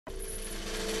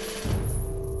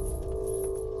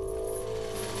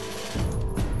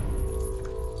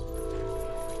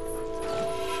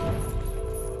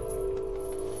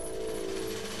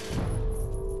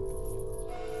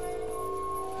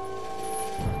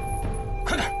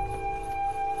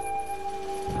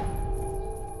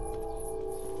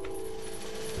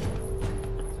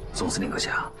总司令阁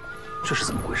下，这是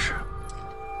怎么回事？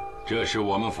这是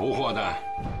我们俘获的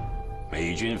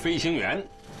美军飞行员。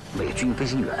美军飞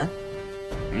行员？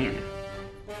嗯。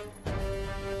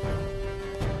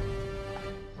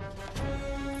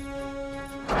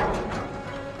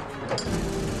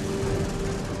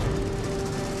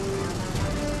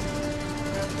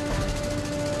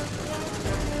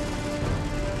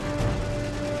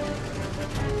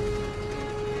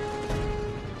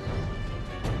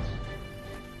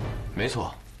没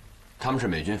错，他们是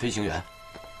美军飞行员。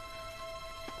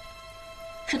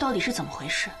这到底是怎么回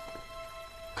事？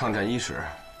抗战伊始，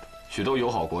许多友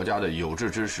好国家的有志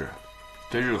之士，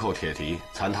对日寇铁蹄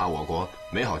残踏我国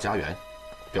美好家园，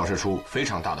表示出非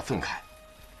常大的愤慨，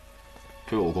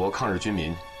对我国抗日军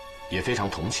民也非常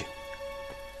同情。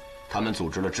他们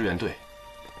组织了志愿队，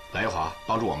来华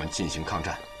帮助我们进行抗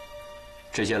战。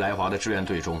这些来华的志愿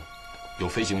队中，有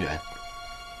飞行员，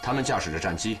他们驾驶着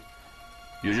战机，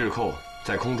与日寇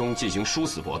在空中进行殊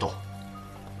死搏斗。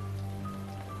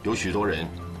有许多人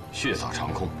血洒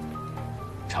长空，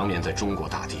长眠在中国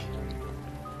大地；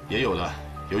也有的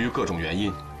由于各种原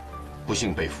因，不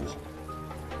幸被俘。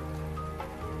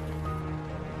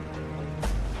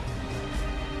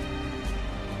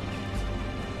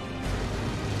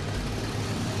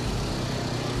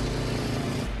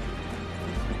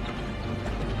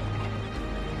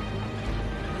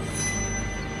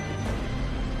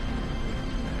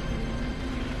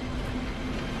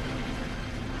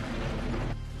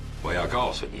我要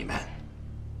告诉你们，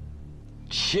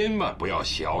千万不要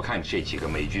小看这几个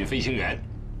美军飞行员，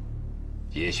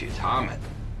也许他们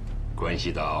关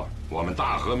系到我们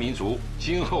大和民族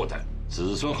今后的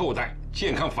子孙后代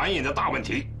健康繁衍的大问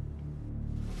题。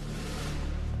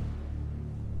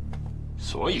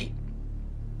所以，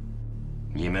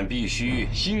你们必须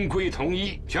心归统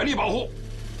一，全力保护。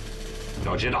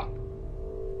要知道，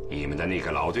你们的那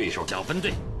个老对手小分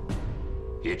队，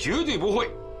也绝对不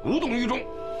会无动于衷。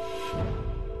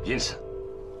因此，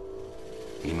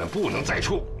你们不能再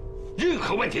出任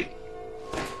何问题。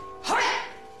嗨！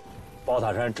包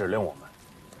塔山指令我们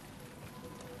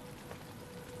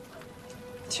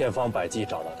千方百计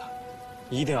找到他，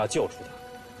一定要救出他，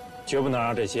绝不能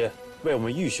让这些为我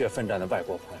们浴血奋战的外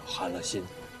国朋友寒了心。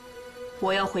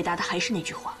我要回答的还是那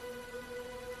句话：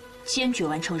坚决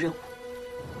完成任务。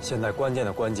现在关键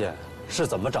的关键是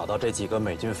怎么找到这几个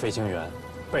美军飞行员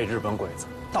被日本鬼子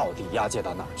到底押解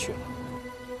到哪儿去了？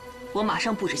我马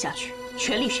上布置下去，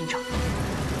全力寻找。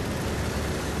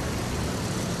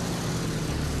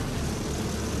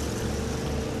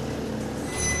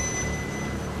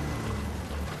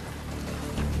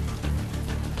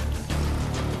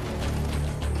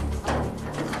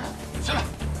下来。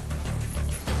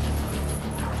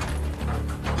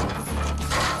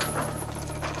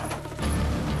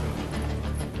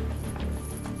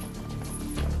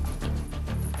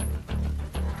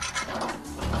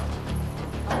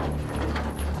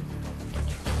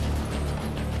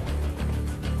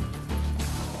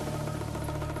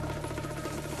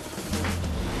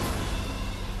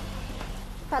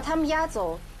把他们押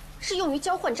走，是用于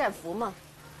交换战俘吗？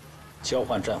交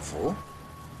换战俘？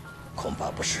恐怕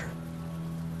不是。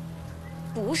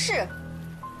不是。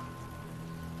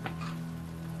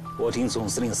我听总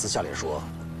司令私下里说，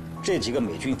这几个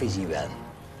美军飞行员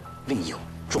另有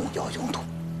重要用途。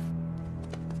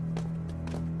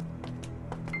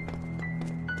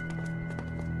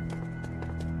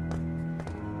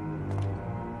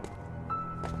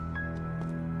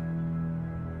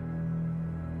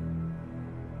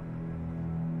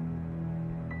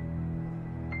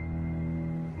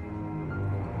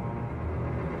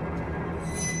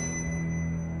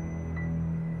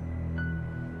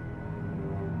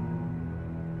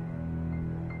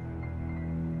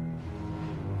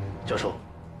教授，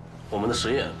我们的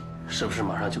实验是不是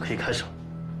马上就可以开始了？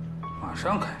马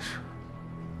上开始？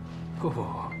不，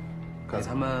给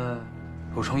他们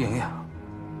补充营养，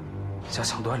加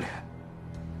强锻炼，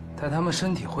待他们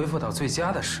身体恢复到最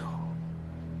佳的时候，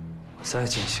我再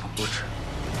进行布置。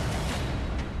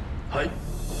嗨。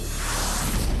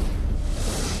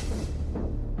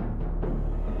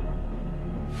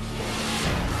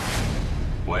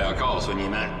我要告诉你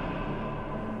们，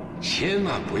千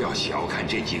万不要小看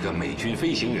这几个美军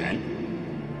飞行员，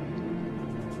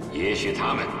也许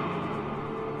他们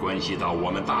关系到我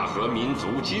们大和民族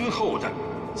今后的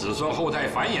子孙后代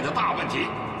繁衍的大问题。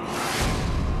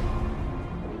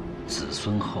子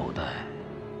孙后代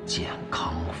健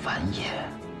康繁衍，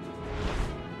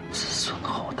子孙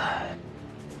后代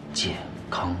健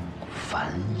康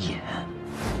繁衍。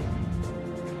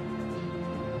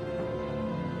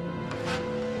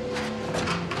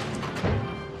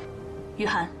于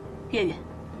涵、月月，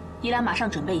依兰马上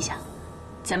准备一下，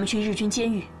咱们去日军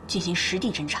监狱进行实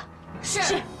地侦查。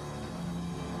是。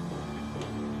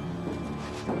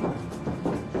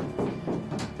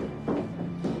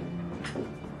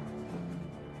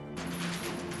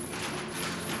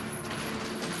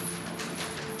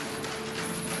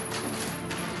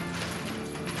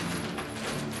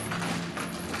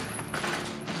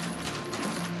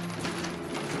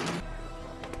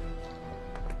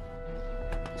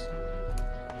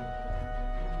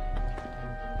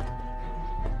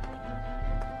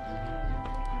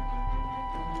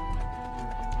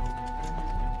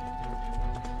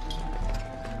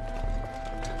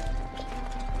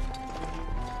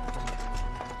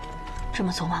这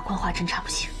么走马观花侦查不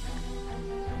行，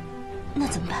那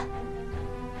怎么办？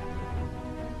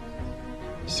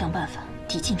想办法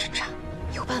抵近侦查。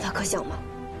有办法可想吗？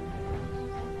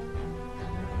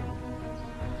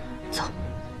走。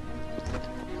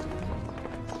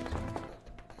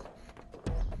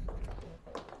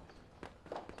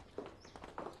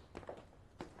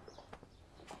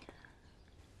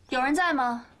有人在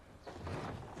吗？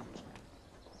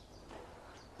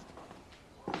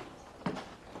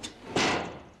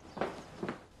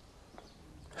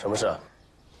什么事？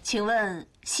请问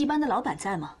戏班的老板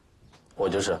在吗？我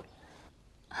就是。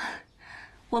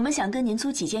我们想跟您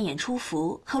租几件演出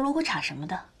服和锣鼓茶什么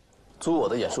的。租我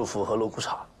的演出服和锣鼓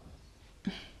茶。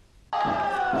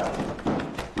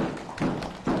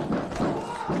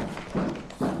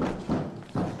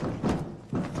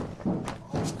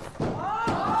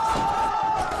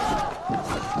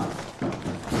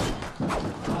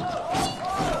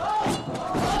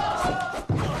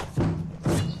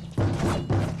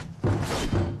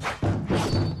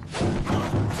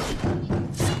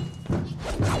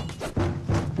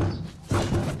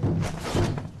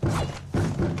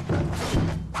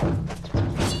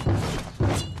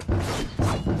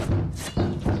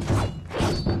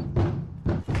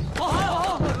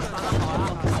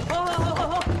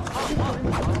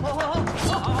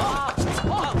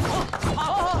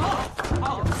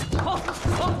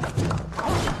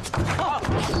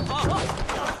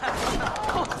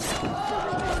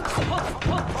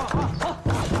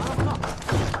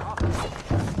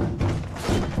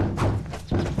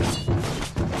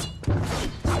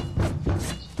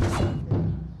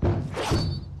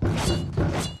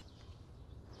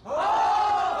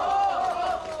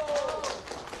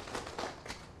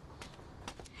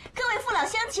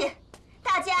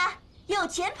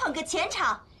捧个钱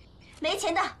场，没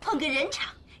钱的捧个人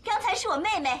场。刚才是我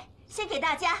妹妹，先给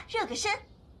大家热个身。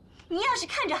你要是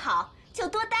看着好，就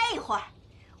多待一会儿，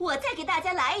我再给大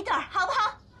家来一段，好不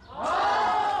好？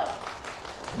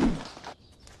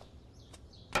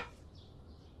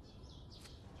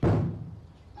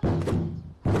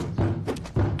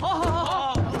好。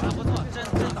好，不错，真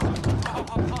好，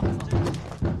好。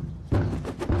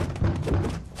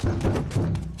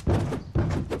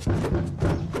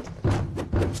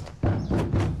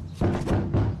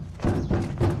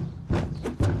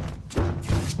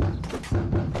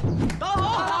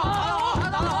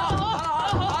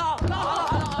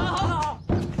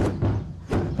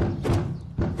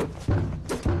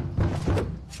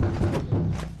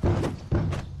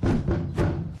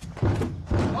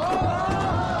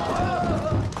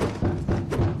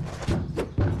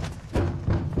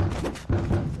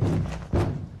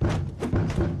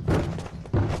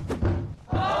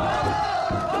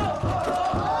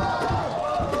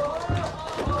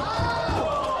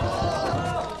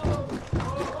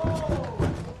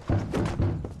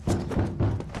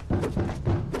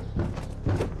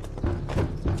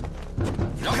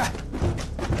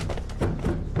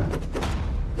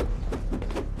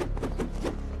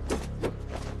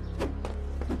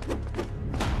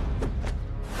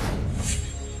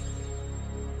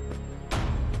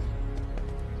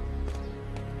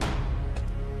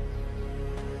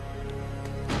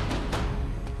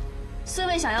四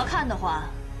位想要看的话，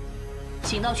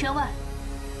请到圈外。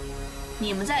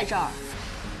你们在这儿，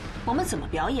我们怎么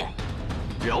表演呀？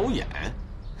表演？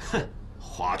哼，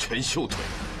花拳绣腿，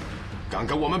敢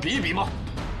跟我们比一比吗？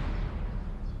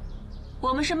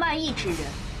我们是卖艺之人，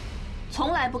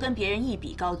从来不跟别人一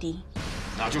比高低。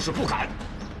那就是不敢。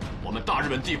我们大日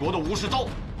本帝国的武士刀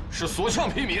是所向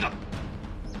披靡的。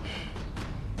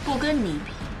不跟你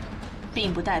比，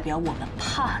并不代表我们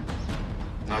怕你。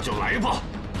那就来吧。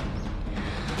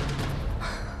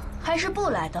还是不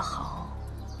来的好。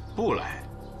不来，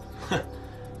哼，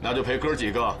那就陪哥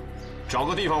几个找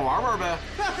个地方玩玩呗。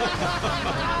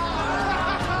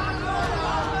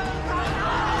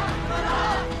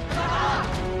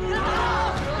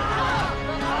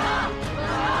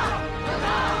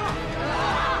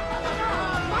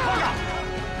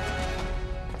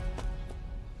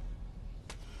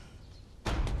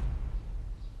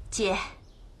些，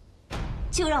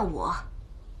就让我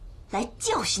来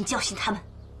教训教训他们。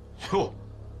哟，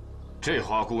这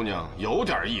花姑娘有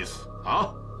点意思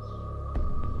啊！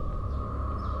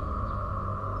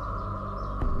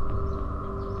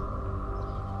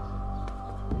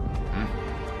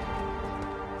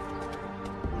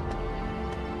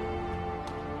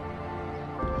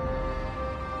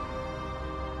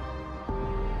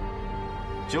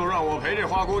就让我陪这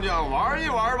花姑娘玩一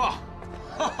玩吧！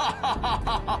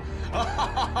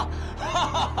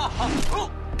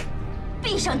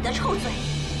闭上你的臭嘴！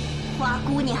花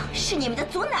姑娘是你们的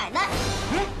祖奶奶。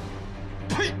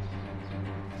呸！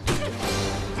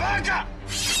放着！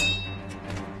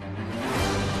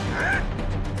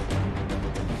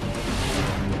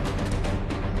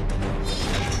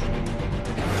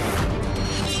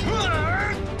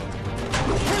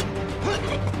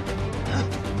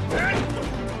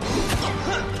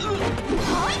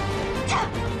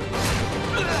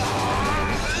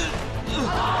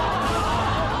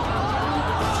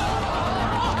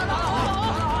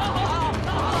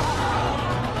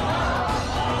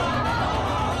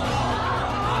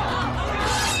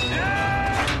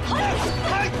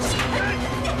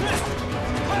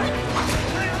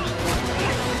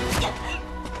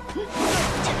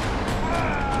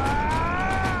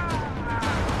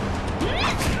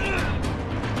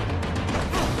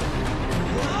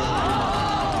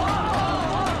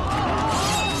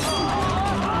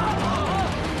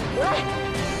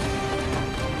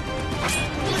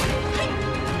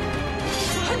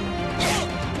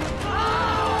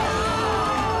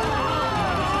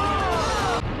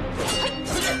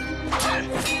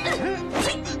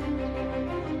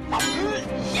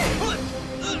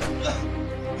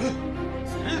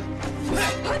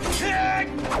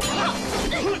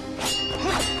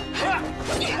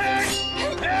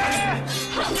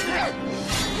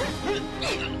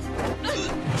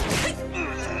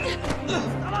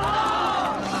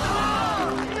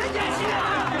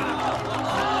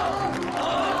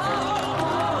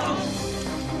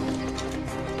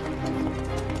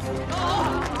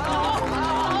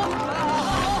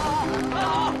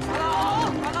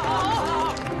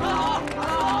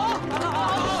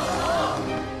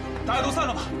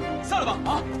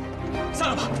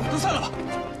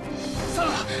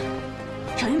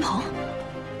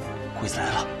鬼子来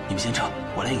了，你们先撤，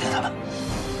我来引开他们。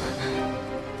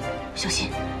小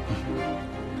心，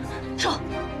撤！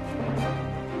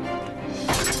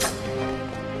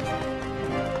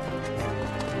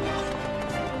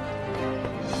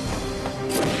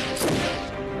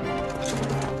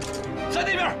在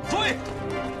那边，追！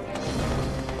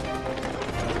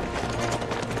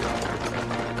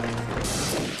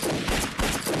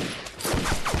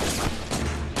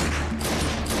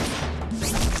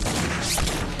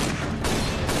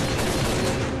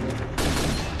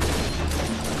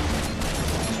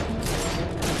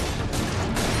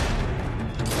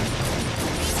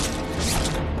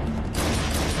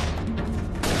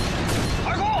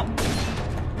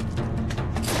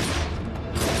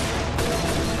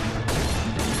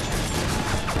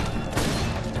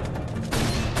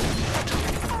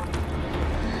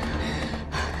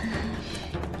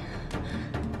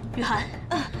雨涵，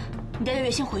你带月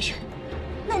月先回去。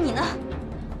那你呢？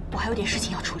我还有点事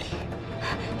情要处理。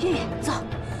月月，走。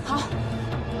好。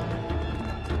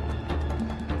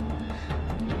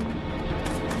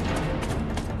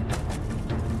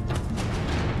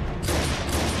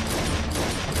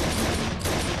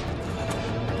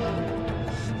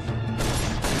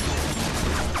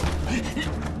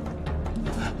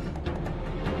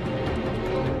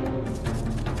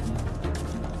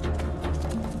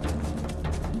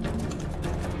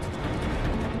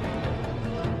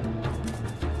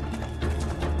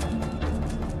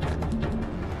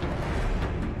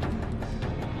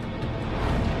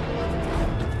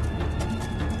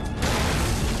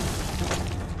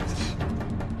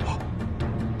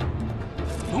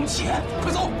龙姐，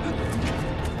快走！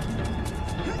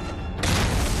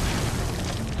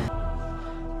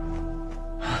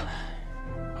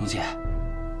龙姐，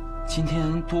今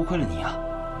天多亏了你啊！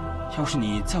要是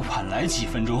你再晚来几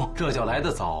分钟，这叫来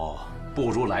得早，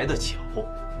不如来得巧。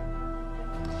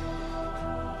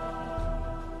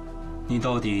你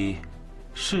到底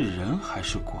是人还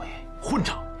是鬼？混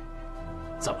账！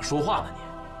怎么说话呢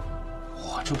你？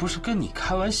我这不是跟你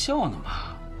开玩笑呢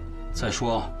吗？再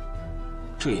说，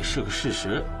这也是个事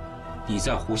实。你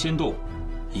在狐仙洞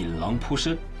引狼扑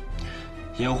身，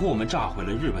掩护我们炸毁了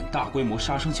日本大规模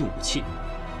杀伤性武器，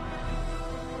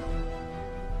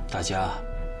大家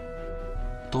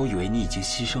都以为你已经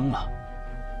牺牲了。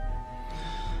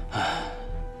唉，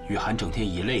雨涵整天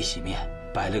以泪洗面，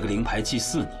摆了个灵牌祭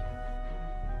祀你。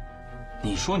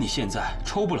你说你现在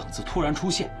抽不冷子突然出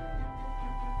现，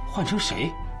换成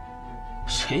谁，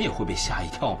谁也会被吓一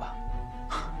跳吧？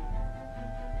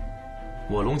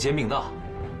我龙杰命大，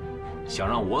想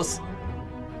让我死，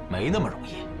没那么容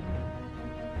易。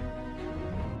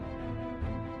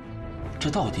这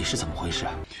到底是怎么回事？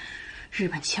日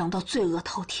本强盗罪恶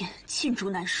滔天，罄竹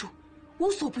难书，无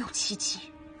所不用其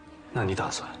极。那你打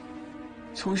算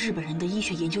从日本人的医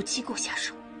学研究机构下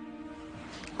手？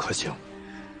可行？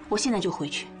我现在就回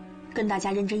去，跟大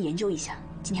家认真研究一下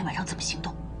今天晚上怎么行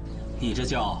动。你这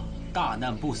叫大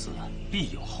难不死，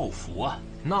必有后福啊！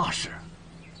那是。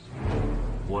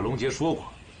我龙杰说过，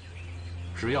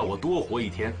只要我多活一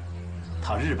天，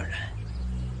他日本人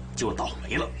就倒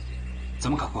霉了。咱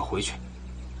们赶快回去，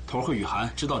头和雨涵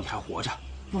知道你还活着，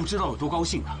不知道有多高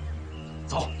兴呢。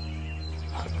走，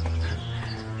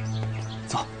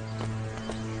走。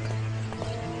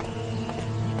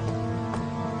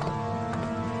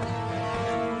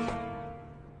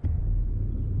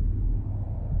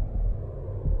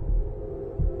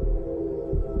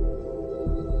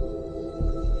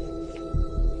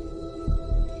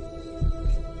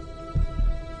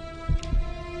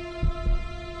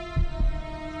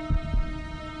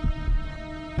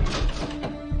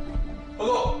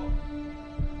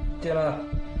进来。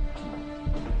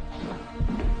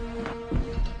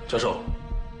教授，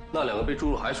那2个被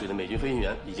注入海水的美军飞行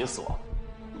员已经死亡，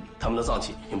他们的脏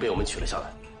器已经被我们取了下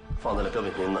来，放在了标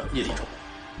本瓶的液体中。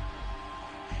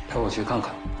陪我去看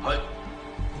看。嗨。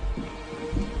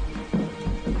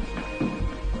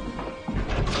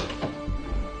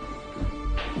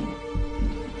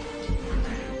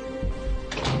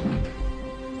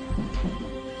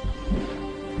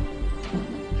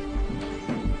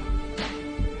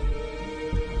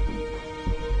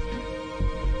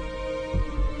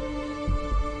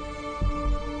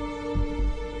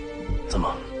怎么，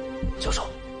教授，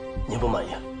您不满意？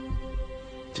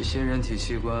这些人体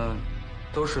器官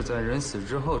都是在人死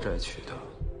之后摘取的，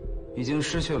已经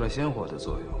失去了鲜活的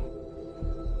作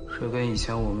用，这跟以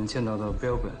前我们见到的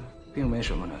标本并没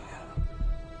什么两样。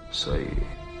所以，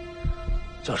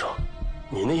教授，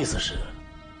您的意思是，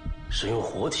使用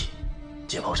活体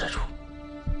解剖摘除？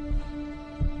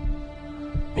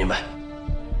明白。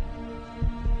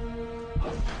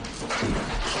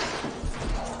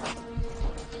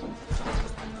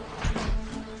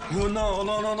No.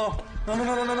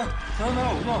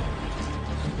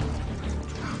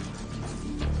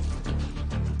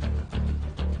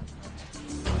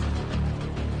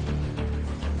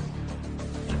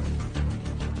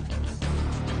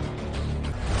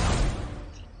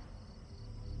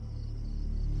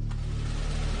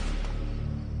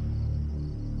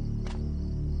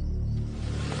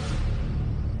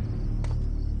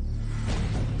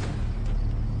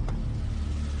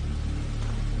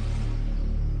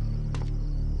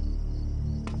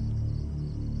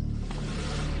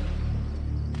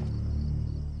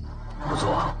 不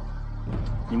错，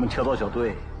你们跳蚤小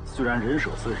队虽然人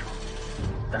手虽少，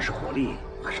但是火力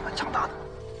还是蛮强大的。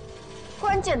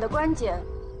关键的关键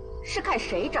是看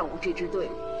谁掌握这支队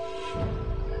伍。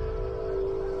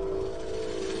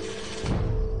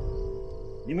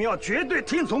你们要绝对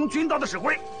听从军刀的指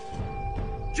挥，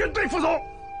绝对服从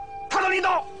他的领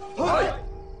导。嗨。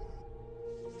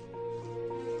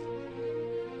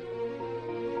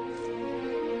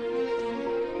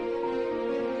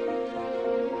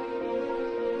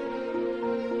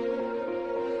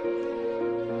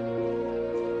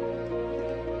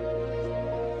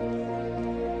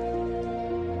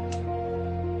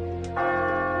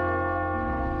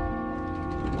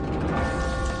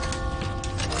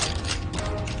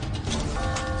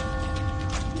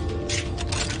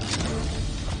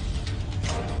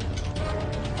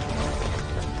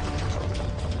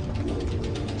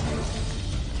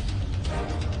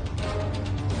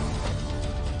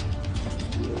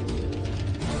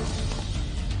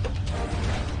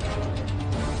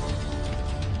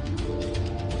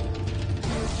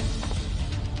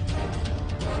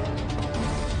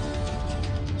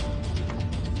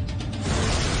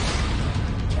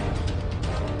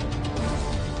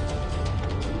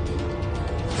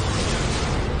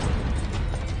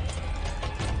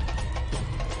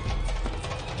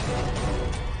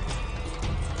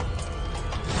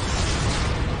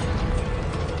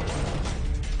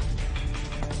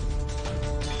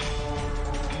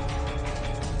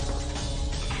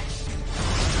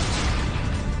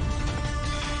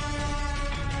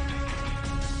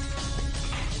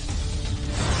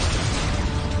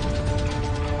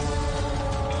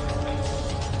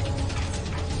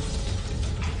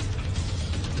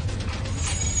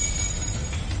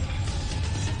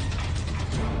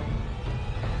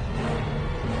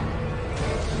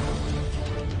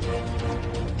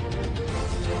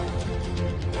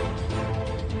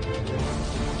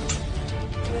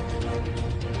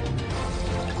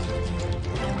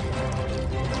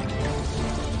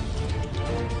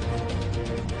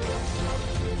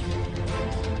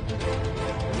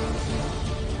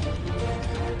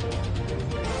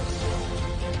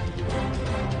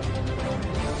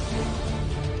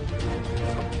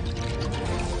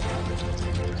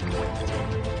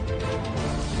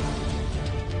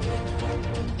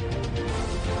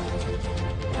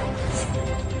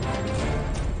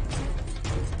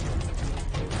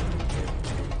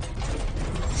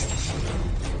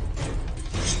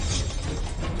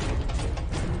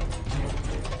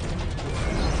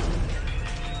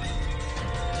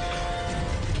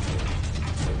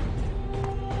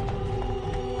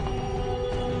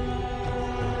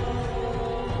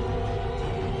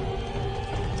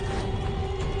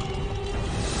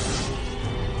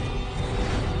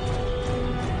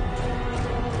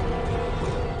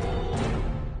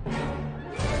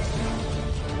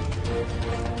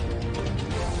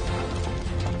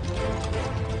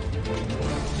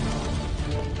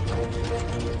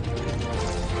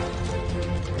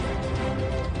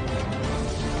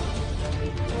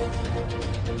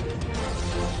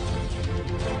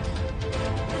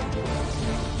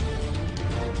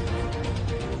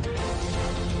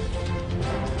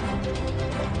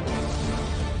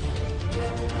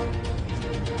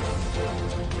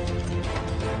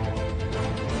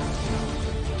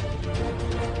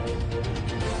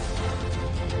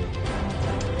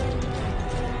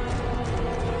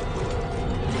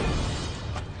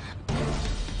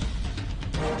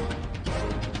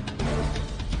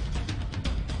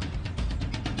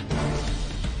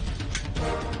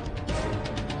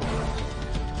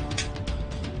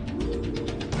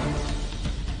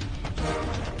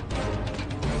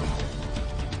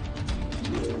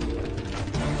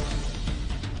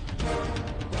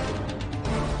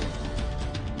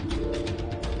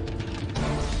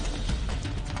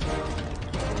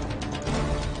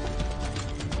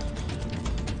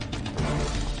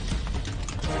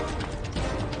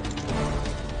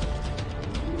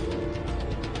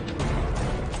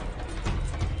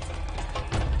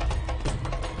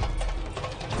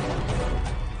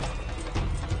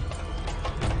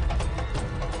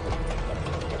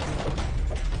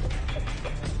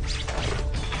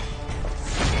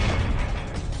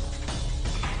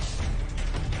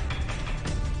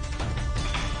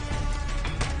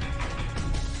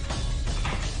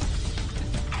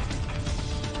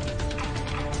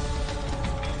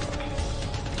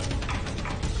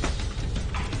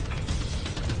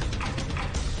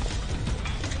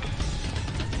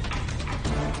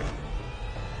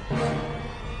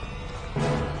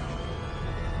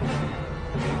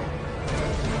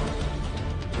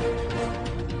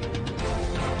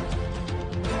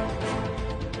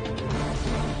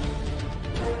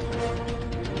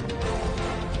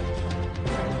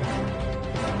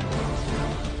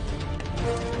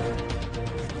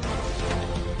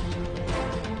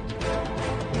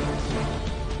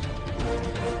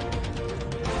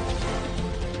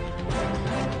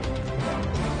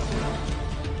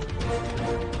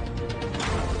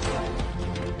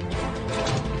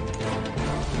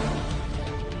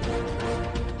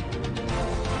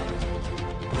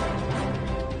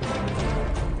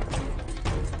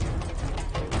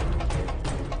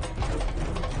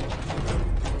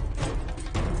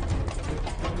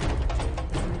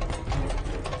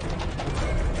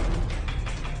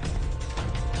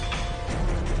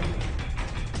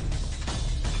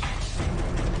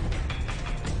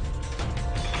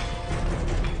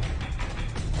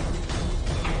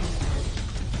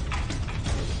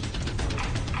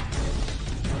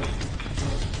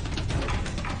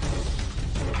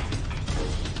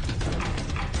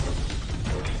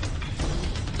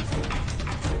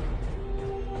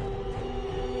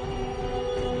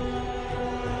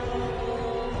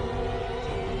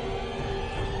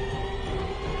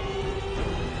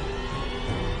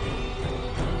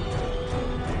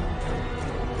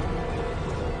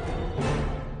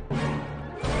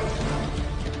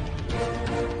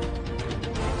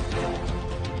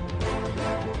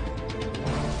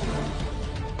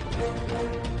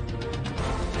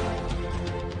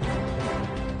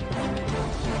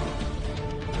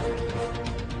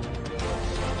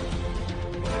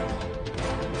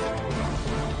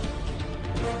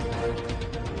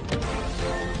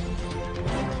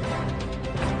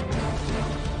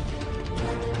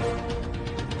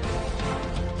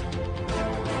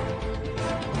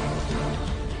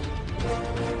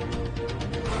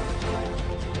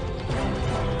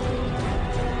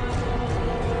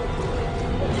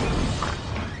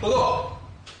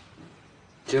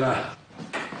进来。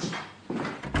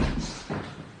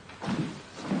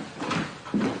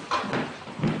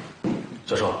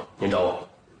教授，您找我。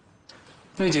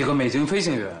那几个美军飞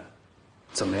行员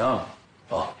怎么样了？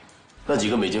哦，那几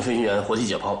个美军飞行员活体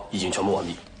解剖已经全部完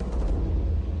毕。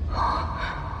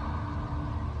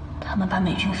他们把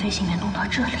美军飞行员弄到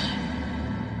这里，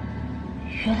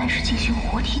原来是进行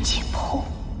活体解剖。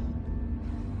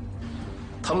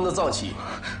他们的脏器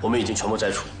我们已经全部摘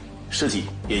除，尸体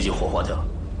也已经火化掉了。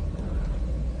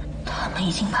他们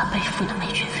已经把被俘的美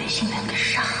军飞行员给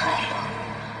杀害了。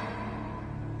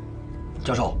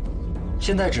教授，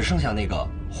现在只剩下那个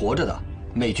活着的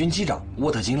美军机长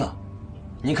沃特金了，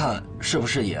您看是不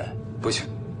是也不行？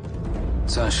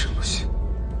暂时不行。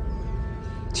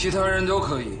其他人都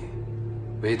可以，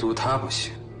唯独他不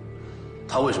行。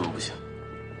他为什么不行？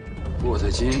沃特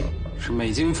金是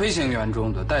美军飞行员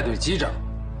中的带队机长，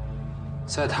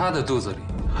在他的肚子里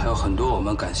还有很多我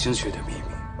们感兴趣的秘密。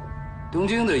东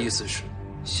京的意思是，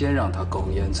先让他苟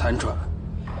延残喘，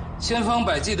千方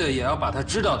百计的也要把他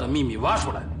知道的秘密挖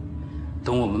出来。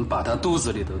等我们把他肚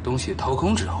子里的东西掏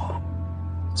空之后，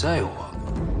再有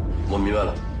我明白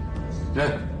了。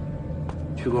来，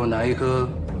去给我拿一颗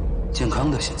健康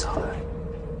的心脏来，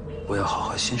我要好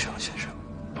好欣赏欣赏。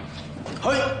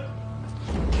嘿，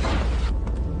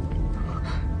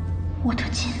沃特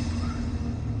金，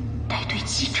带队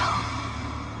机长。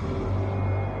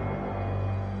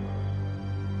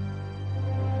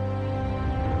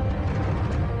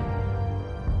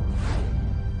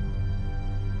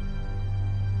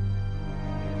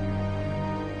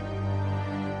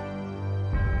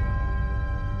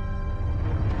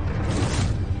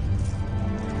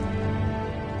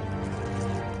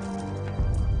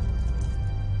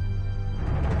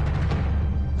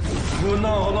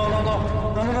No.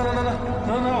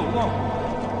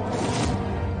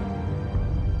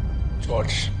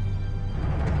 George.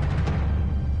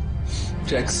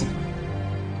 Jackson.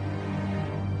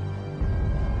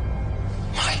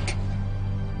 Mike.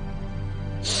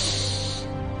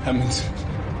 Hamilton.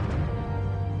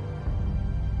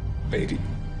 Beatty.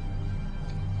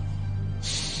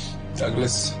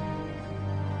 Douglas.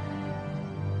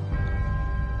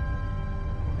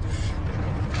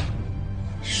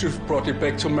 Should have brought you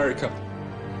back to America.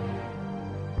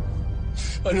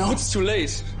 But now it's too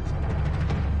late.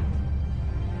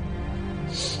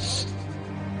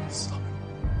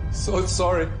 So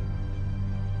sorry.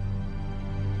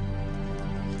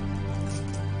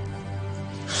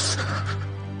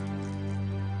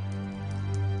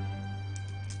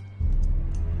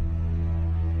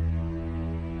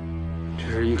这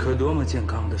是一颗多么健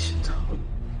康的心脏！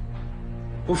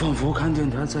我仿佛看见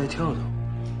它在跳动，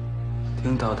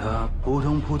听到它扑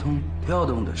通扑通跳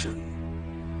动的声音。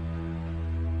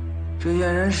这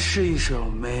俨然是一首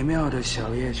美妙的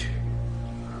小夜曲。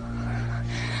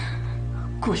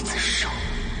刽子手，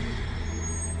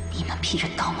你们披着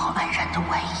道貌岸然的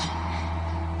外衣，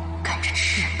干着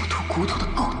吃人不吐骨头的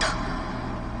勾当。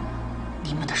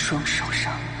你们的双手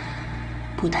上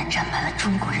不但沾满了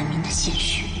中国人民的鲜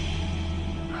血，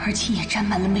而且也沾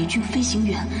满了美军飞行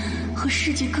员和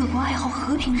世界各国爱好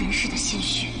和平人士的鲜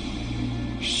血。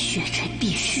血债必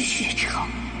须血偿，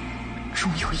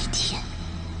终有一天，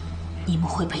你们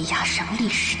会被押上历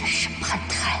史的审判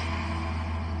台。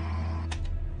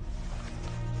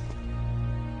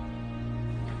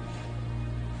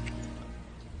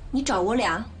你找我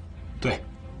俩？对，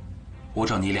我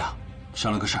找你俩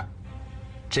商量个事儿。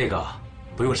这个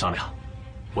不用商量，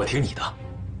我听你的。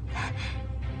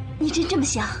你真这么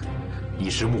想？你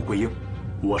是穆桂英，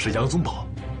我是杨宗保。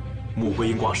穆桂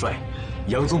英挂帅，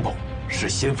杨宗保是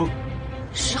先锋。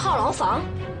10号牢房。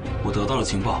我得到了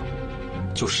情报，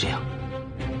就是这样。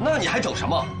那你还等什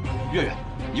么？月月，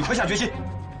你快下决心。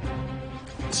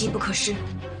机不可失，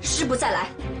失不再来。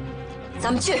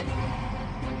咱们去。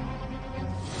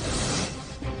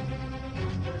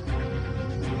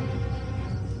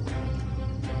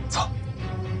走。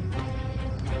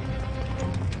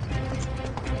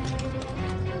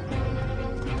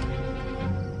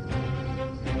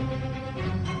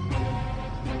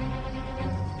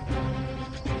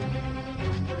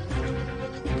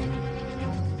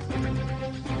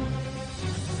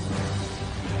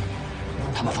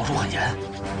他们防守很严，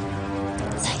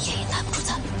再严也难不住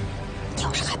咱们。你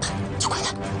要是害怕，就快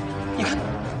点。你看，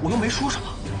我又没说什么。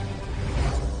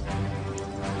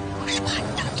我是怕你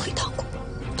打个退堂鼓，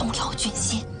动摇军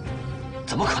心。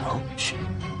怎么可能？嘘，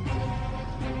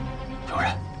有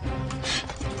人，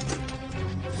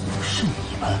是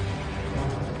你们，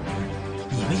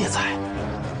你们也在。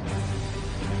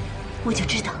我就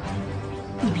知道，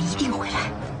你们一定会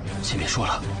来。先别说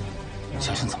了，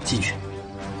想想怎么进去。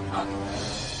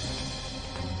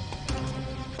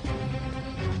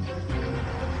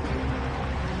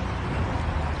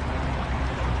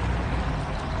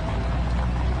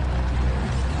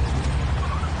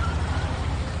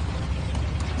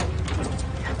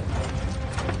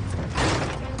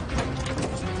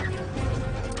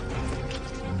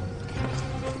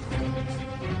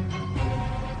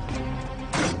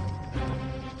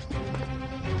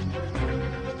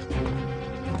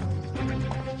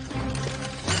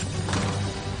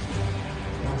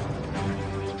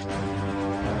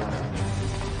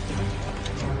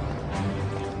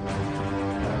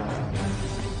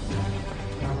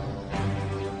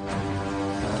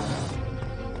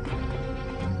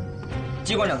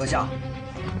机关长阁下，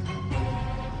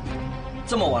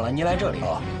这么晚了，您来这里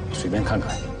啊？随便看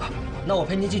看。那我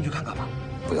陪您进去看看吧。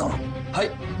不用了。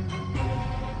嘿。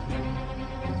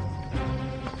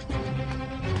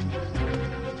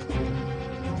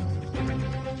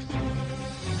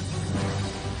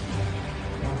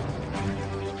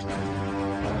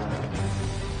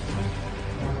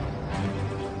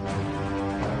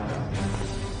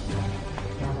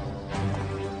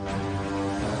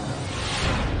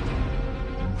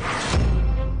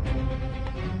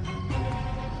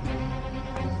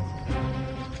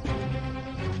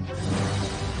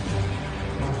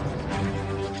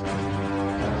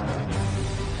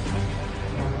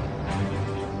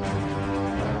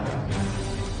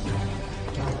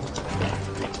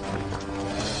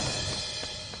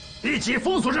立即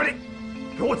封锁这里，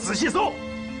给我仔细搜，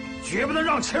绝不能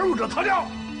让潜入者逃掉。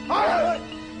哎，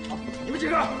你们几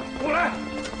个过来。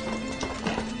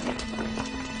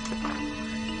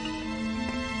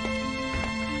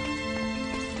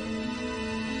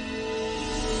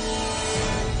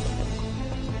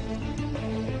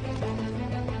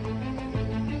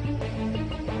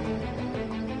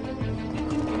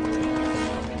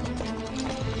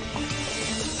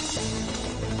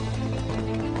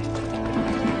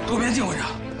渡边警卫长，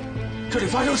这里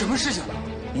发生什么事情了？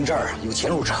您这儿有潜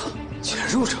入者。潜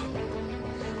入者？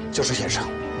教授先生，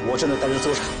我正在担任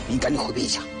搜查，您赶紧回避一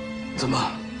下。怎么？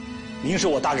您是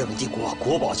我大日本帝国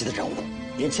国宝级的人物，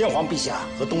连天皇陛下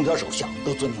和东条首相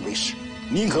都尊您为师，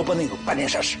您可不能有半点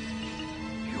闪失。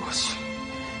我去，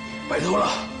拜托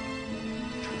了。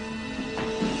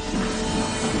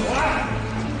过来。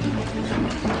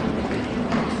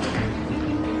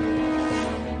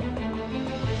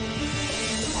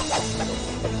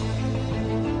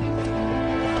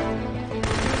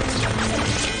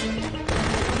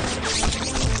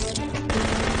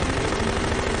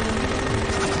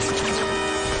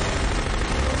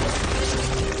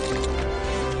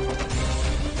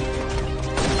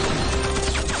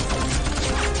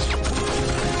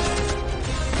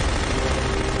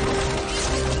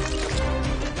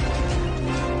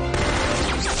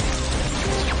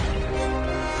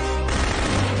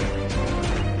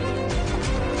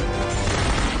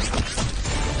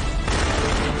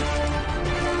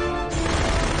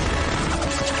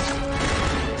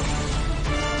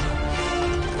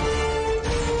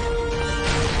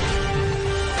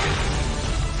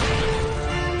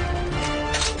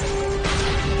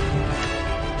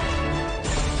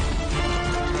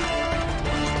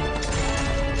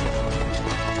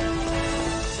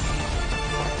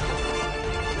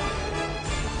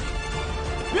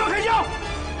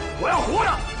我要活着。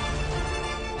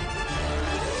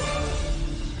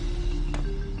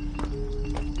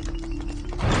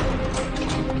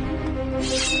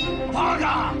放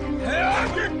下！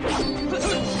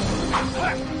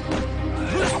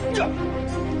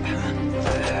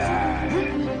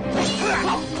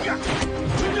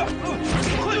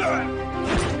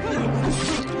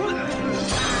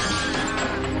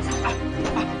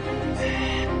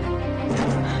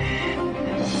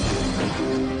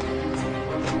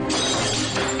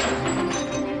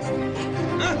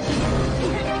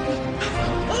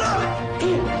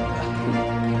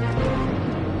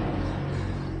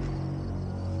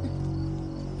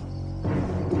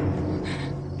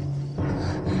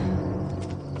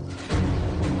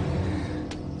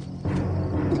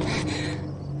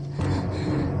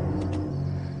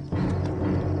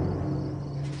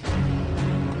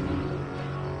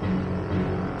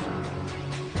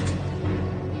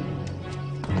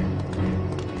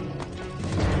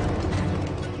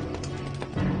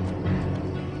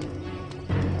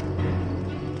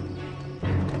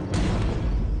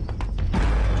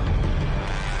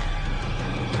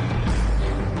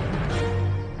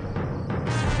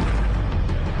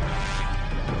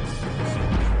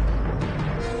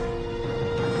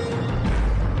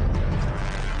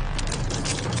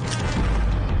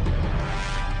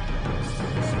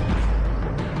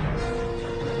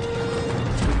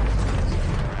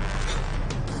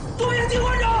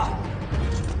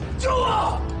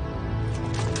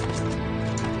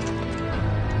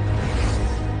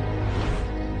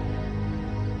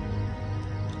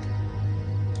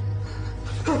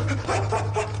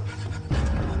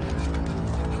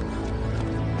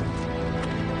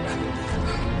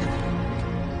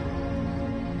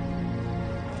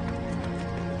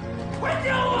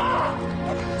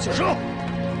小叔，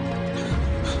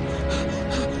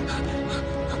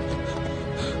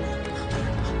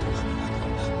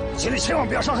请你千万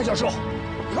不要伤害教授。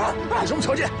啊，有什么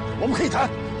条件我们可以谈。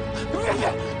别！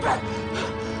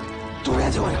独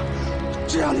眼教长，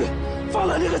只要你放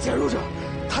了那个潜入者，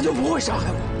他就不会伤害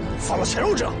我。放了潜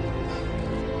入者？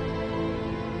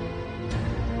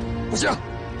不行，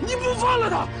你不放了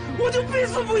他，我就必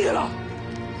死不义了。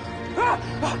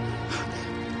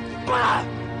爸，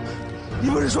你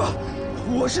不是说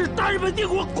我是大日本帝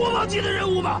国国宝级的人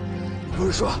物吗？你不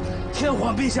是说天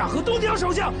皇陛下和东条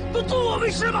首相都尊我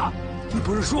为师吗？你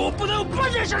不是说我不能有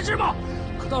半点闪失吗？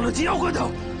可到了紧要关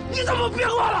头，你怎么变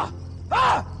化了？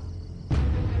爸，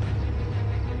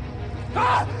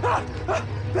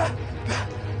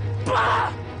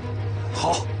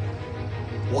好，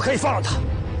我可以放了他，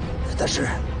但是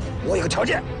我有个条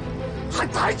件。还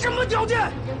谈什么条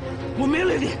件？我命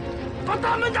令你把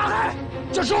大门打开。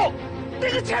教授，那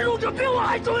个潜入者比我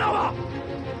还重要吗？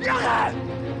让开！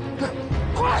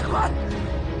快！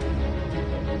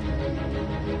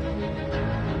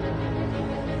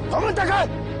把门打开！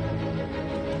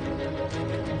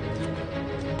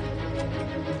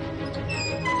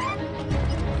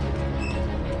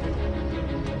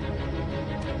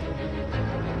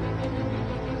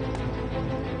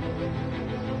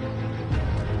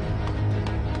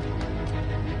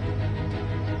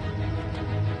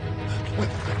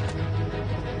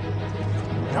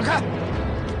让开！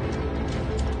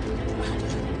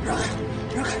让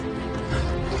开！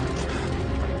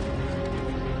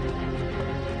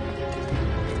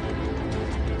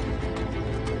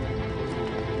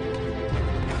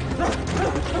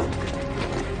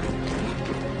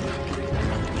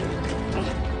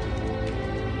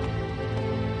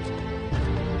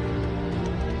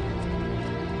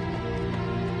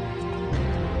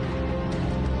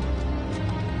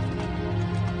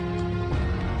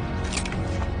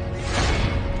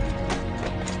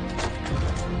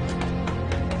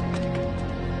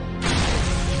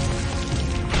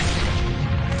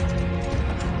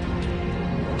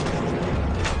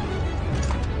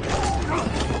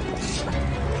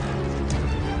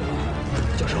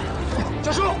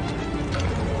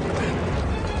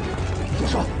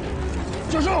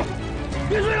教授，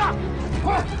别睡了，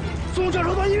快送教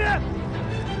授到医院。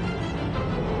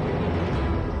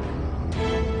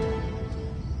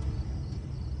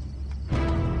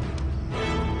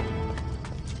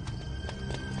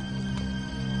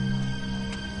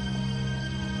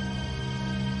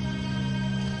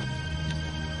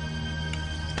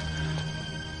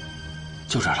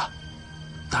就这儿了，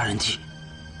大人梯，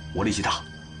我力气大，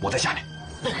我在下面。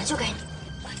本来就该你。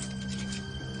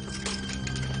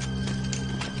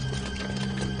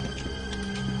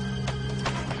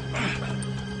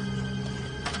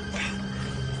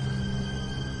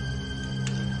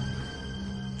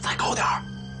再高点儿。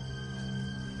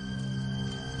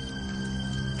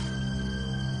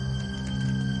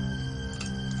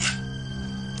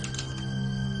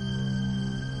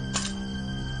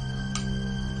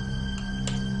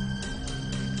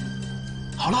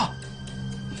好了，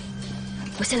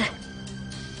我先来。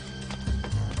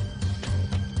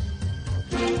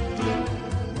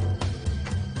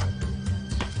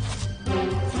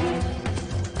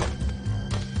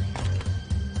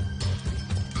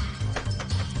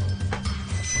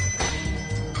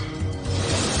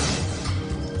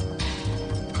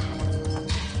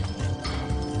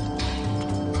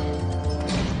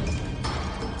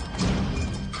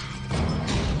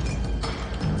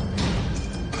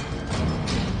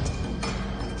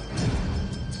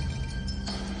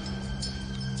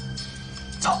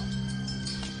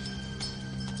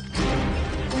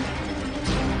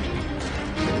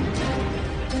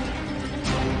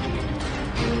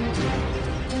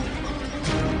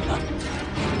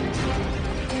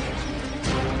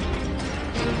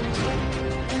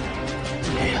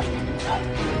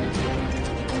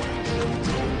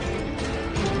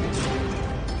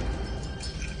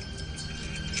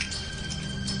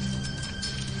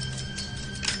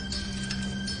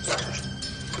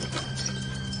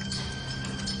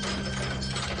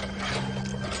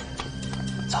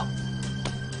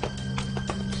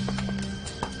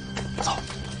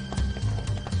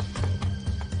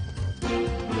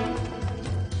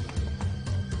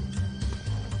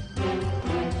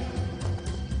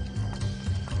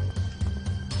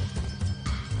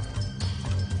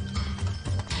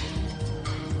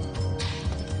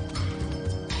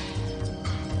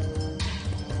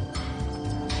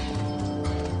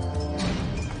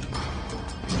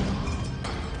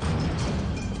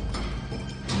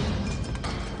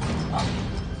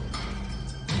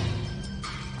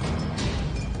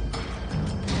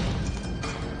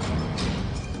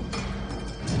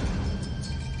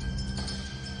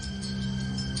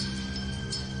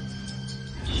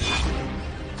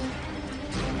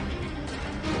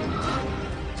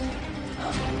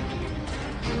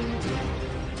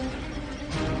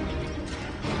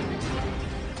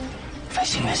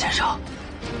星月先生。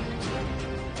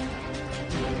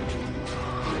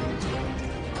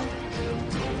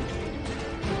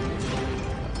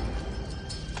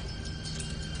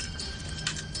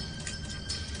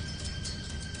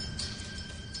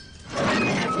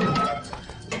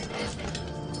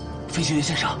飞行员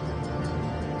先生，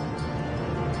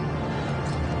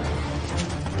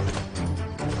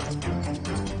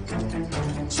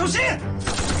小心！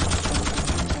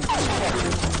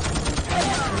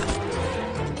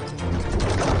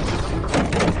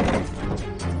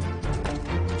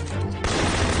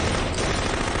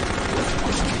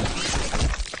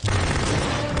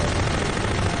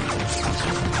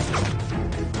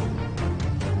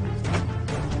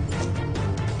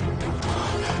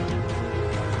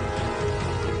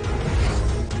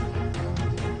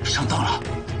上当了，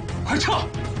快撤！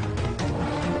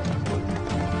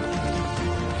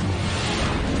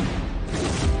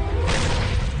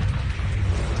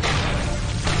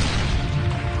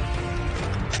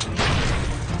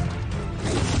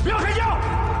不要开枪！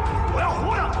我要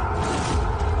活着！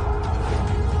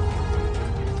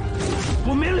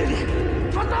我命令你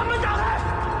把大门打开！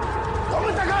把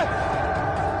门打开！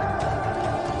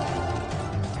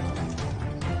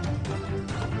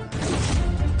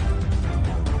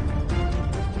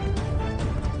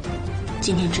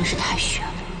今天真是太悬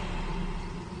了，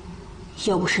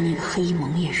要不是那个黑衣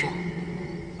蒙面人，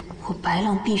我白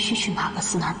浪必须去马克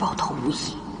思那儿抱头无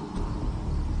疑。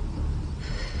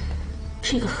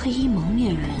这个黑衣蒙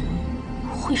面人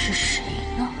会是谁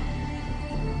呢？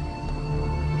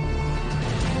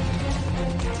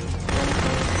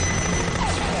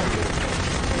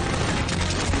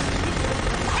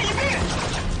快一变！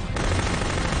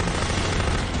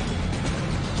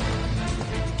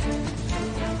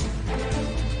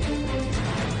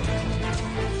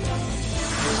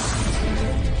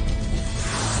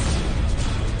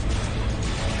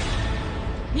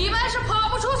你们是跑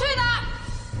不出去的，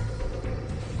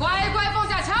乖乖放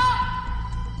下枪，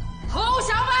投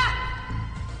降吧！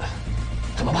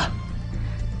怎么办？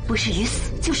不是鱼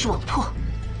死就是网破，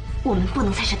我们不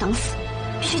能在这等死，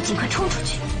必须尽快冲出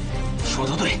去。说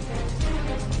得对，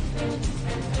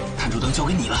探主灯交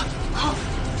给你了。好，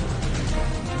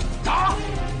打！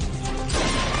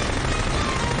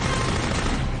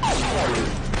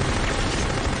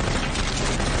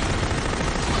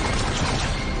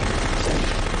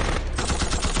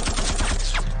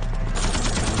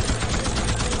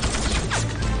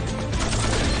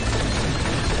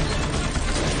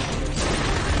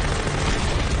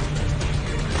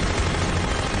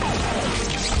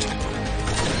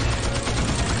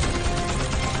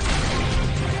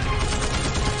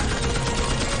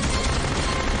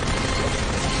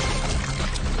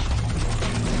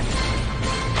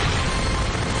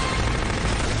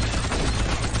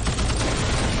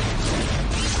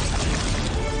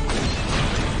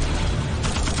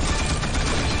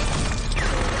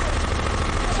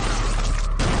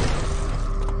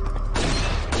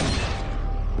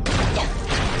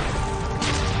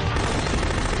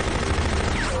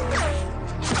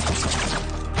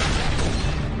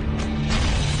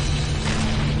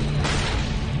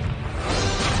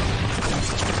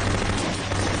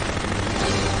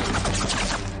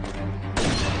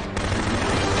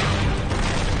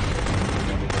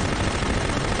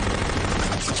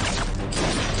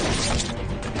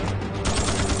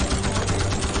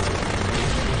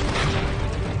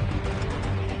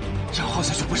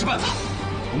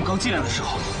刚进来的时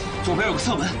候，左边有个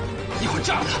侧门，一会儿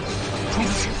炸了它，冲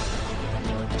出去。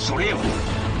手里有。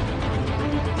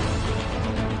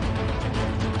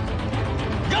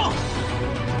让！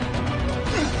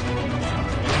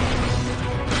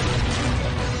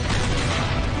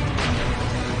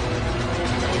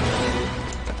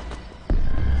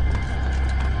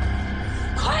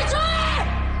快追！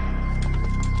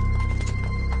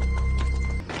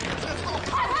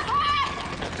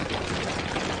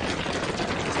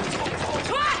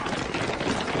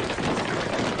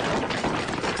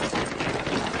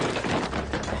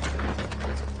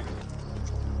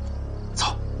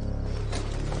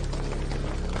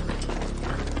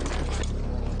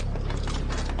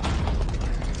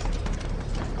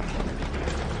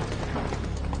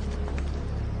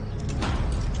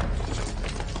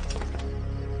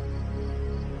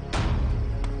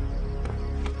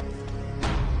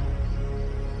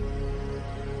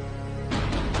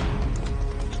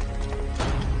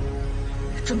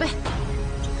准备。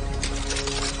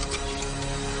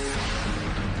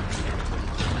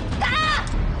打！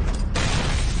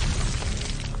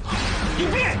隐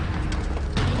蔽！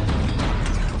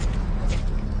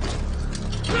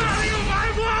那里有埋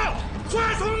伏，快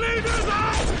从那边走！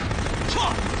撤！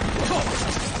撤！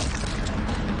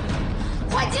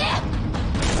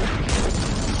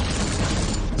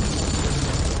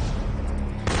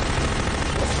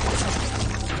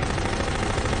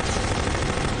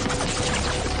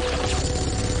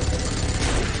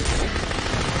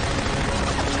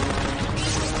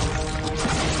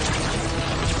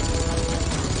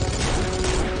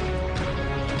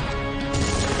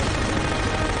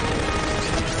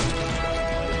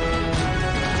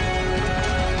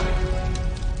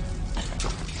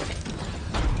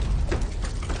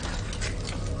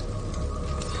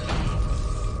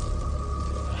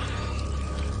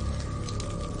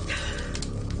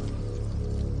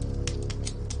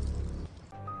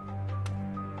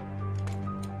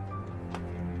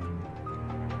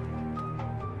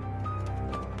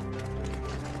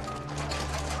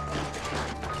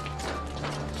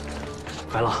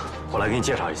白狼，我来给你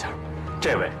介绍一下，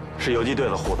这位是游击队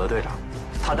的虎子队长，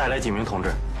他带来几名同志，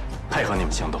配合你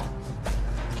们行动。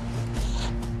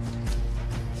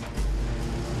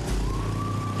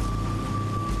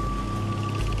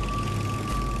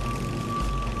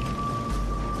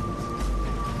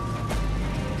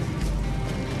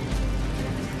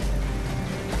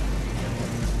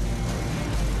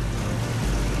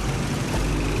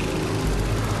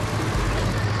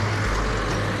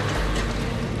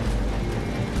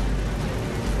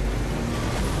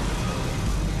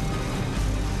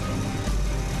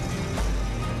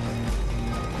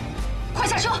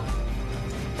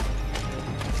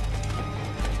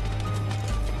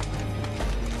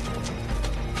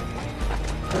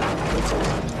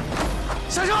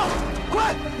下车，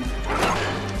快！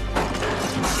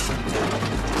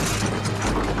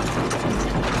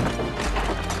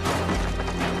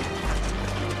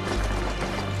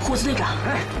虎子队长，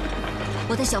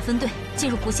我带小分队进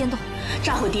入狐仙洞，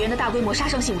炸毁敌人的大规模杀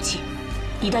伤性武器。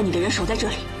一旦你的人守在这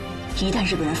里，一旦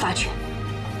日本人发觉，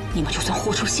你们就算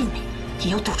豁出性命，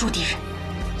也要堵住敌人，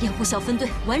掩护小分队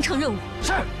完成任务。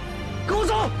是，跟我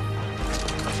走。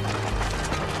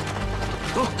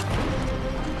走。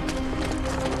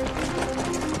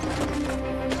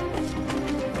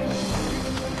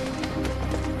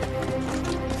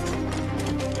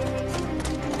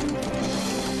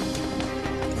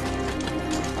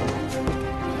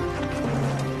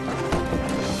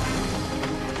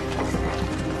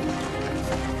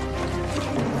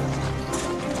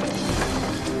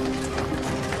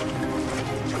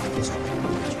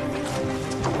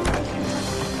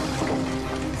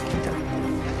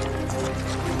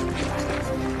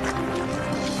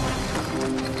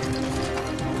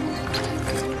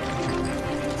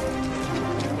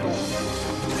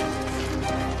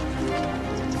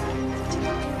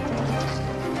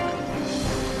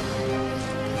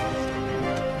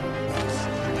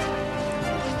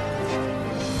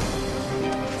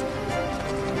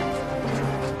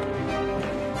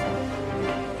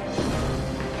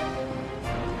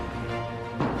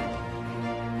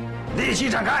立即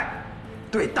展开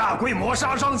对大规模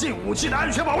杀伤性武器的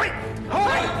安全保卫。好。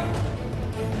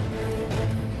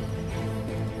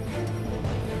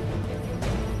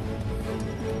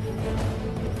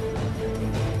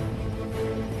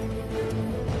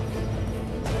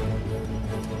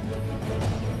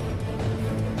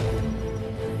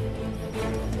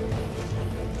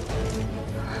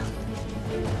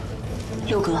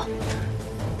六哥，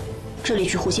这里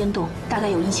距狐仙洞大概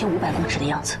有1500公尺的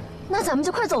样子。那咱们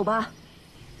就快走吧。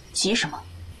急什么？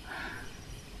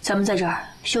咱们在这儿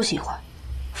休息一会儿。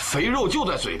肥肉就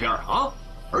在嘴边啊，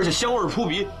而且香味扑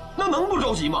鼻，那能不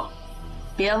着急吗？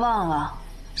别忘了，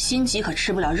心急可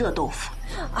吃不了热豆腐。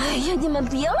哎呀，你们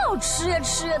别老吃呀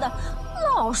吃呀的，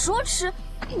老说吃，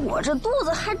我这肚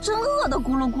子还真饿得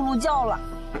咕噜咕噜叫了。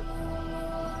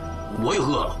我也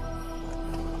饿了。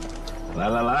来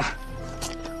来来，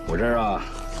我这儿啊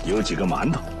有几个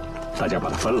馒头，大家把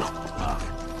它分了啊。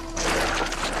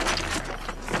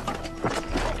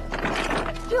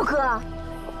六哥，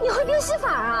你会变戏法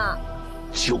啊？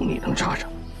就你能扎着，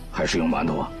还是用馒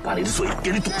头啊把你的嘴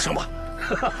给你堵上吧。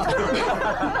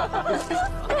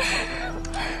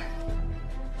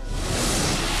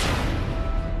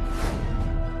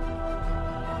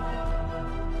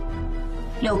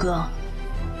六哥，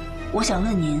我想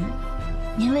问您，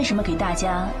您为什么给大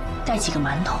家带几个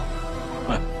馒头？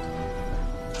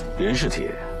人是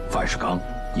铁，饭是钢，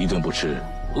一顿不吃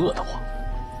饿得慌。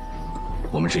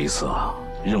我们这一次啊，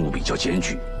任务比较艰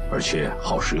巨，而且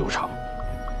耗时又长。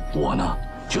我呢，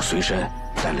就随身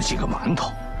带了几个馒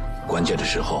头，关键的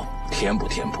时候填补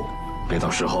填补，别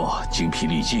到时候精疲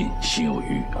力尽，心有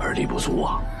余而力不足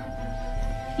啊。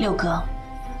六哥，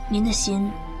您的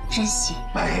心真细。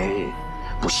哎，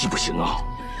不细不行啊！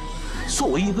作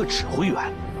为一个指挥员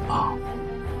啊，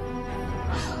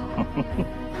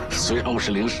虽然我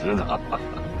是临时的，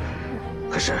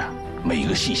可是每一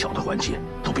个细小的环节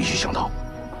都必须想到。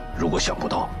如果想不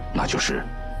到，那就是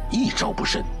一招不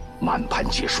慎，满盘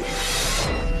皆输。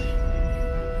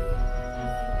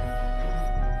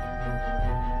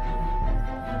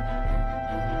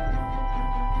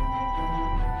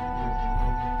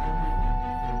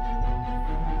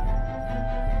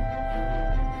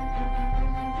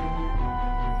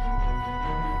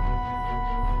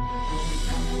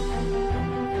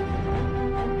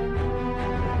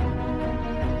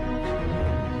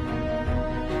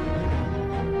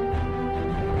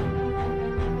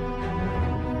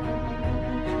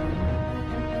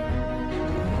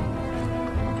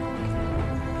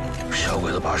小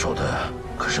鬼子把守的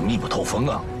可是密不透风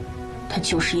啊！它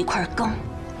就是一块钢，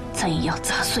咱也要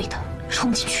砸碎它，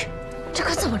冲进去。这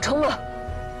可怎么冲啊？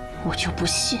我就不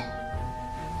信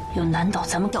有难倒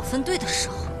咱们屌分队的时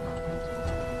候。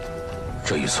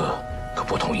这一次可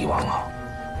不同以往啊！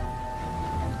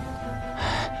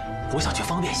我想去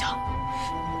方便下。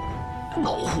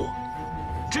老货，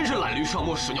真是懒驴上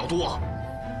磨屎尿多啊！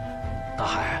大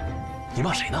海，你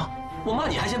骂谁呢？我骂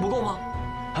你还嫌不够吗？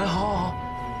哎，好好好，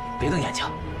别瞪眼睛，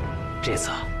这次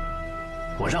啊，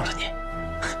我让着你。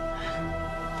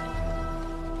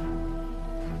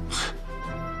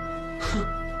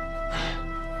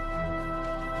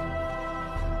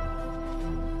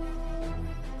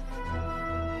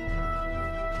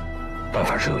办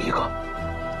法只有一个。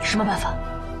什么办法？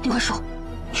你快说。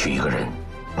去一个人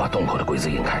把洞口的柜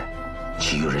子引开，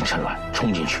其余人趁乱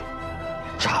冲进去，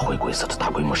炸毁柜子的大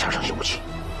规模杀伤性武器。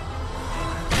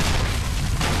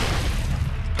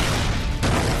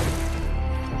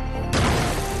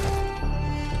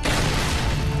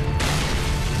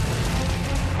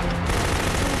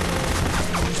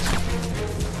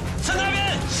在那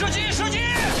边射击！射击！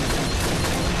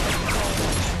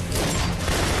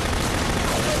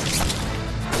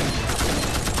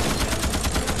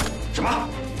什么？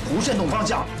弧线洞方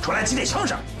向传来几点枪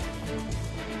声，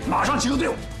马上集合队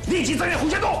伍，立即增援弧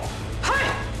线洞。嗨！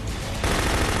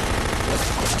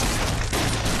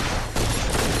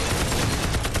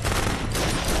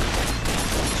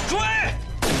追！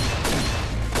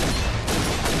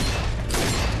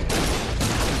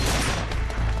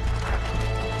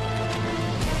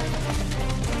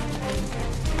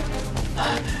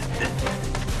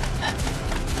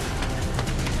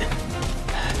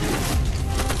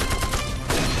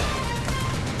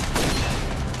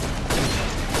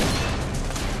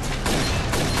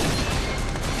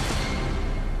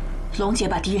龙姐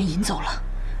把敌人引走了，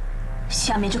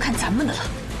下面就看咱们的了。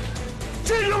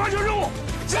坚决完成任务！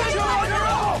坚决完成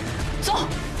任务！走。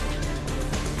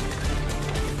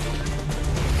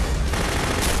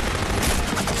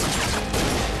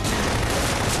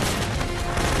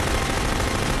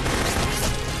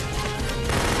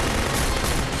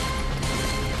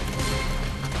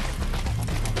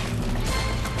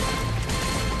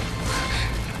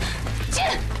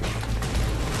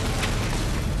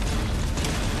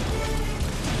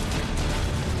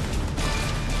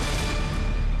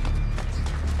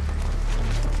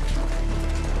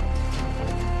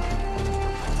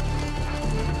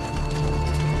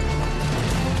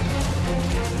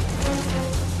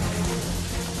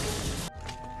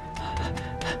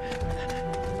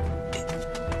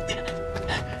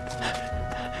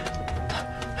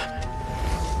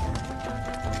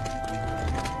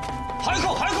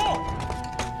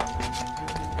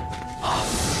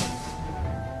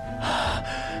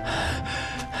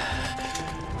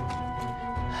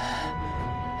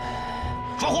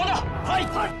抓活的，嗨！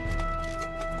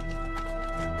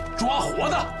抓活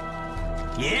的，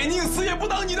也宁死也不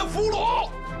当你的俘虏！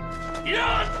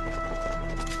呀！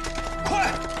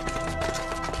快！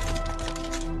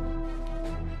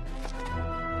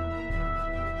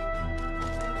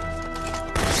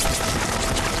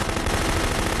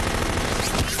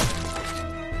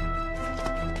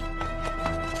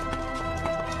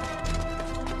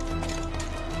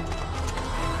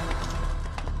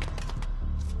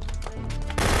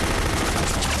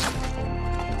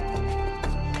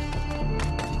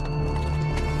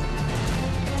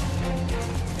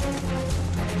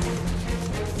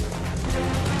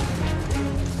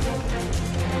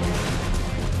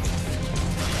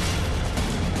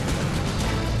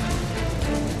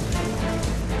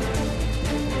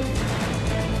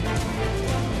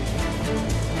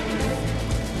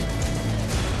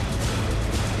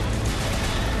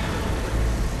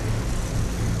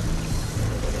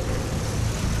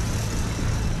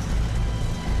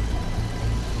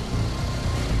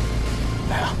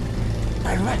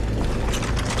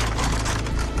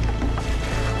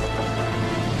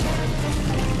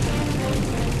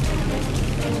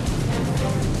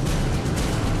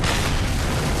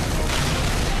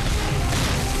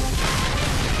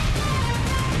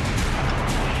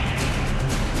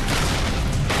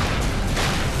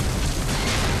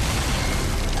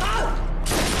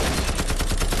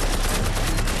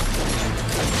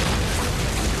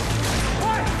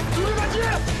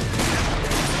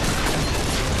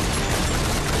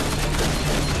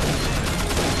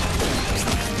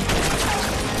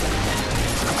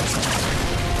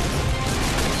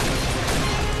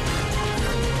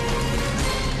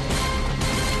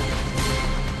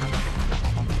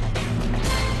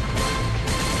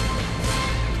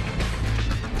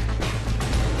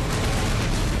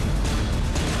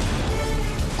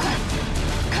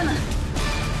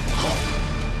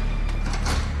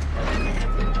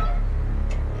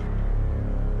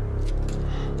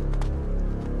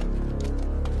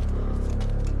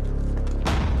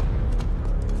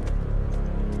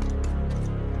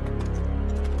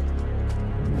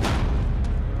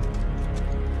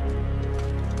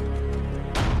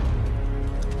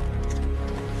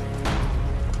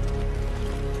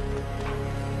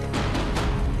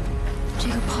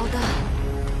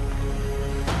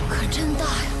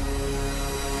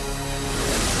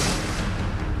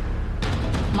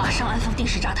上安放定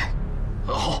时炸弹。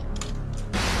好。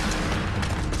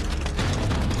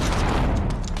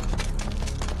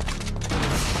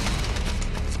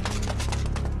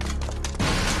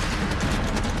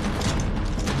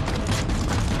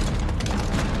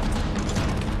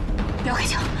不要开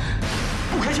枪！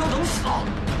不开枪等死啊！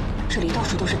这里到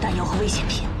处都是弹药和危险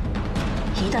品，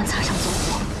一旦擦上走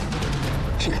火，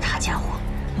这个大家伙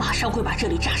马上会把这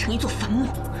里炸成一座坟墓。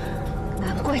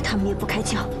难怪他们也不开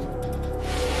枪。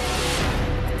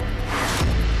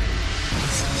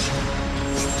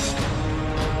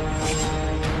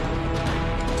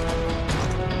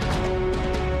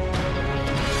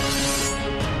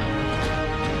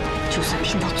就算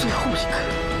拼到最后一刻，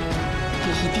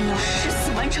也一定要誓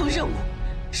死完成任务。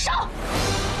上！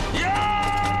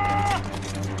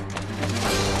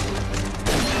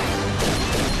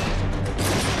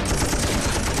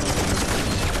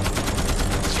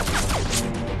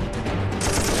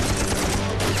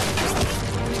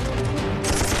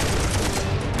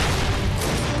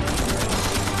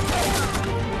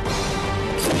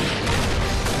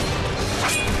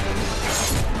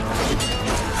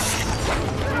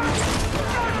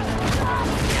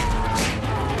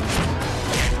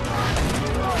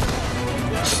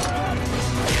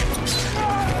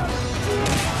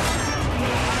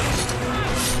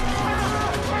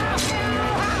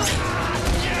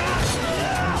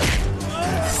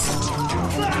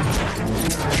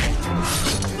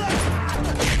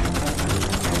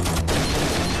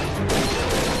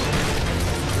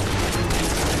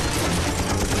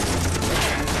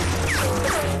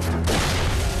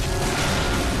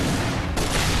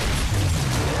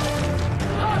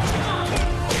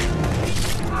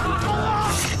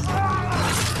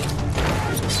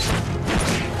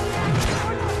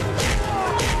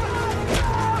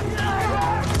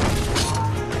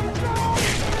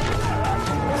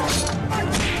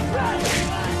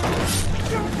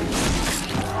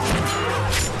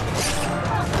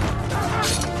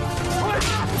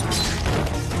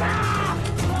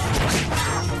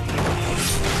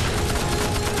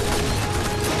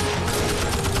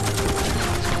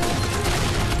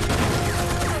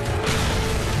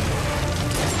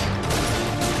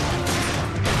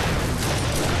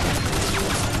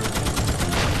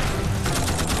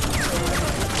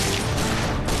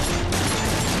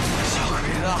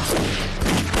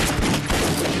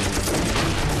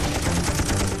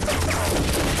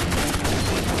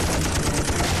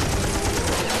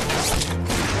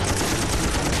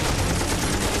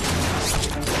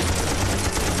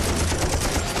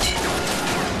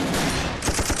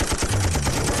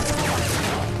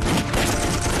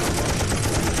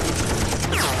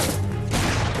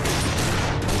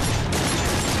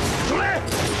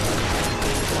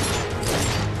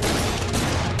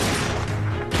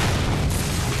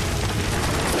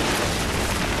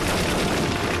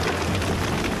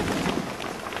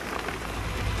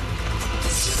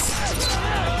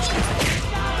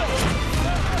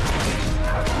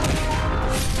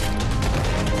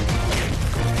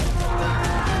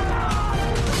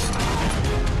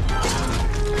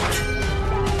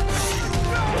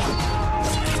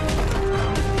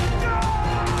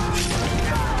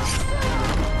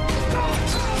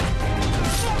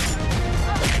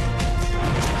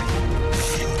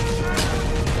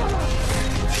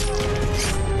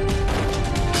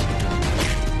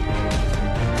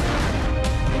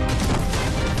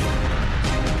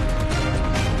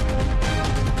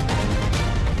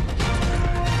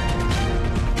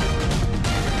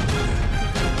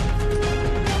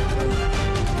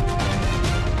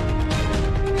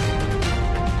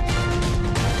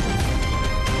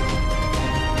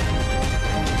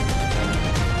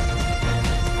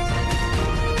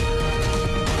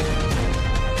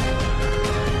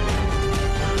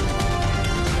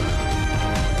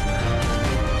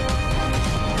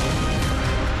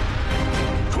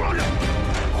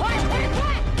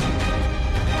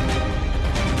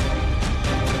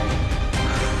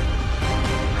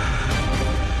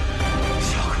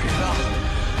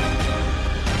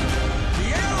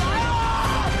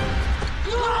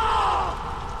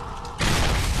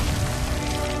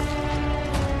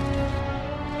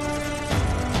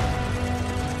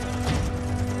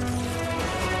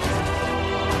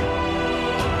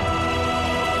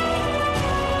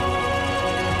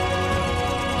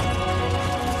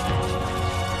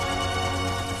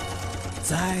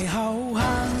在浩瀚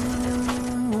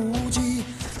无际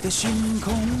的星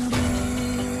空里，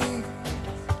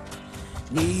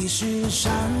你是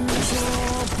闪烁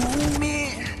扑灭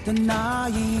的那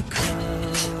一刻，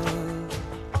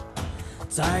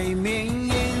在绵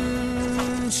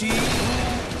延起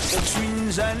伏的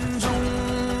群山中，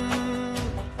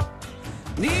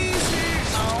你是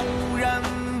傲然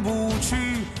不屈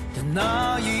的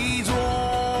那一座，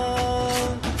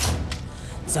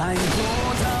在波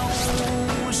涛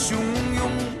汹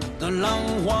涌的浪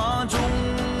花中，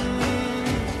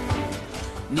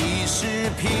你是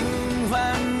平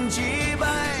凡洁白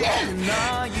的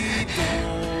那一朵，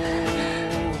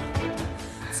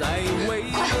在为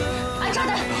了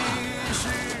历史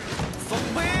丰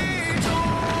碑中，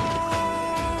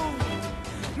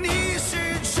你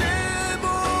是沉默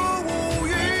无语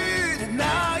的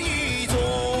那一座，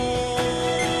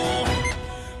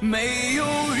没有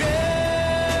人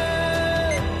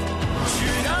知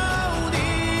道你，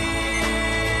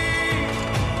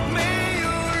没有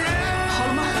人好了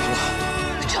吗？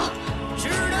撤。知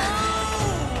道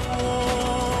我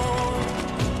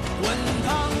滚烫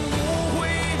无悔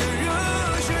的热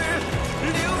血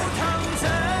流淌在。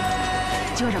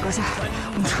警卫长阁下，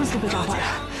我们车子都被炸坏了，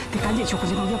得赶紧去火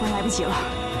箭洞，要不然来不及了。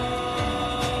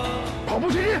跑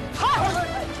步前进，好。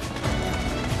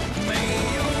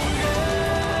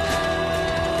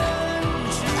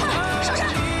上山！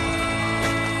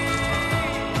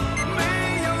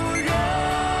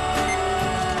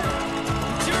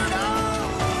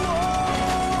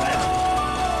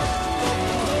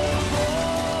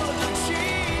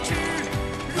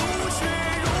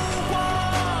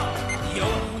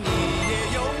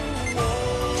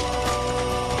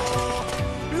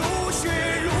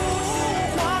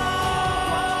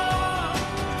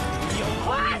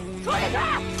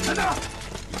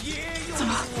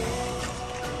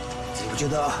觉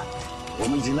得我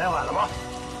们已经来晚了吗？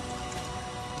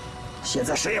现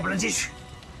在谁也不能进去，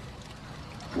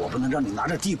我不能让你拿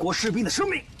着帝国士兵的生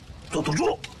命做赌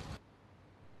注。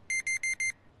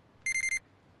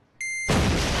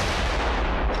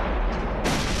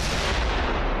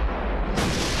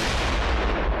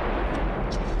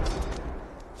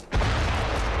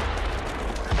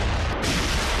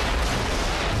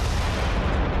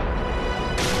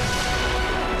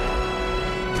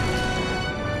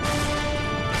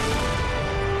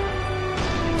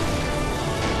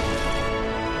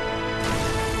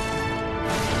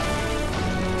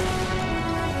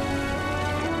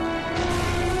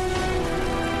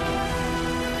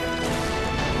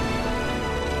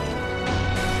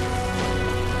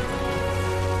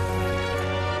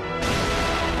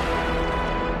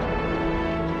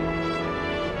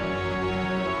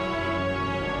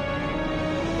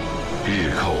日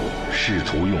寇试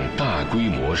图用大规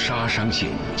模杀伤性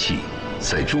武器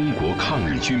在中国抗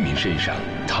日军民身上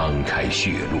淌开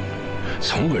血路，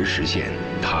从而实现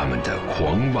他们的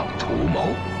狂妄图谋。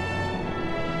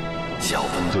小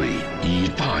分队以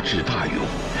大智大勇，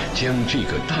将这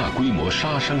个大规模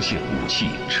杀伤性武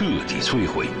器彻底摧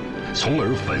毁，从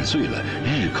而粉碎了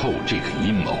日寇这个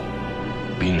阴谋，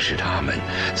并使他们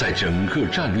在整个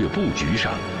战略布局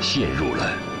上陷入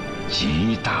了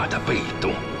极大的被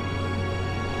动。